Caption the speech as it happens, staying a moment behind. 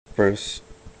verse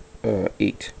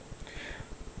 8.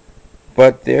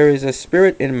 But there is a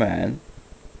spirit in man,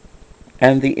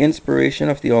 and the inspiration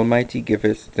of the Almighty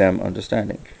giveth them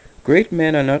understanding. Great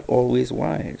men are not always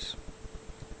wise,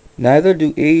 neither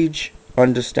do age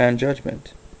understand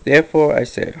judgment. Therefore I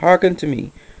said, Hearken to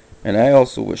me, and I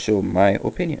also will show my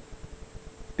opinion.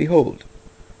 Behold,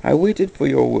 I waited for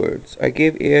your words, I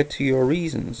gave ear to your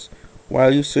reasons,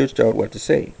 while you searched out what to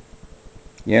say.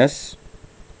 Yes,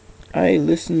 I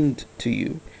listened to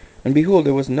you, and behold,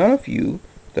 there was none of you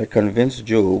that convinced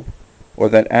Job, or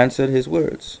that answered his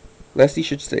words, lest you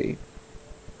should say,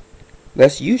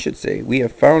 We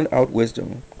have found out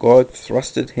wisdom, God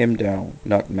thrusted him down,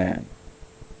 not man.